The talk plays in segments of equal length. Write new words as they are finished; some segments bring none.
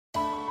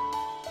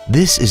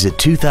This is a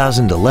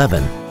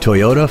 2011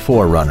 Toyota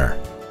 4Runner.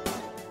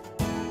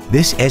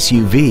 This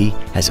SUV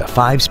has a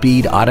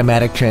 5-speed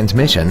automatic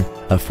transmission,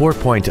 a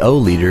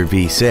 4.0-liter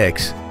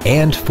V6,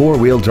 and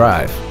 4-wheel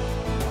drive.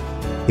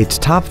 Its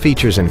top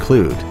features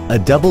include a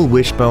double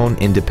wishbone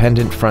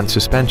independent front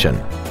suspension,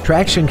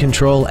 traction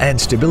control and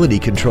stability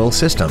control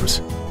systems,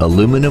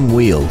 aluminum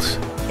wheels,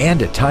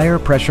 and a tire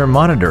pressure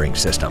monitoring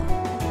system.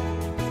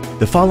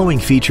 The following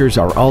features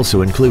are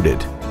also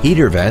included: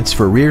 heater vents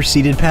for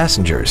rear-seated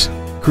passengers,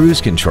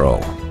 cruise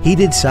control,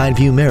 heated side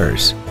view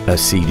mirrors, a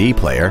CD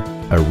player,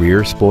 a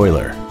rear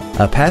spoiler,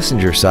 a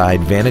passenger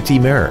side vanity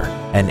mirror,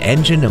 an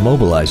engine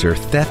immobilizer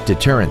theft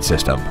deterrent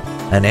system,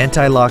 an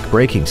anti-lock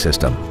braking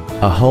system,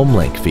 a home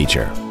link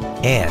feature,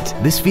 and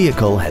this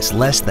vehicle has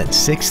less than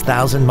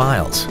 6,000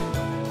 miles.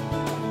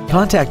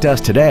 Contact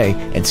us today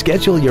and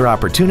schedule your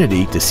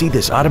opportunity to see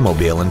this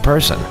automobile in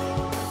person.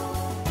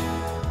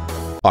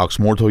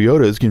 Oxmoor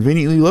Toyota is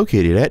conveniently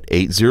located at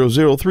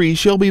 8003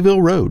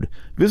 Shelbyville Road.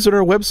 Visit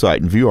our website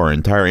and view our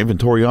entire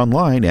inventory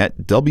online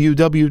at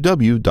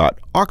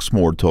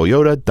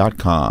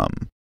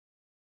www.oxmoortoyota.com.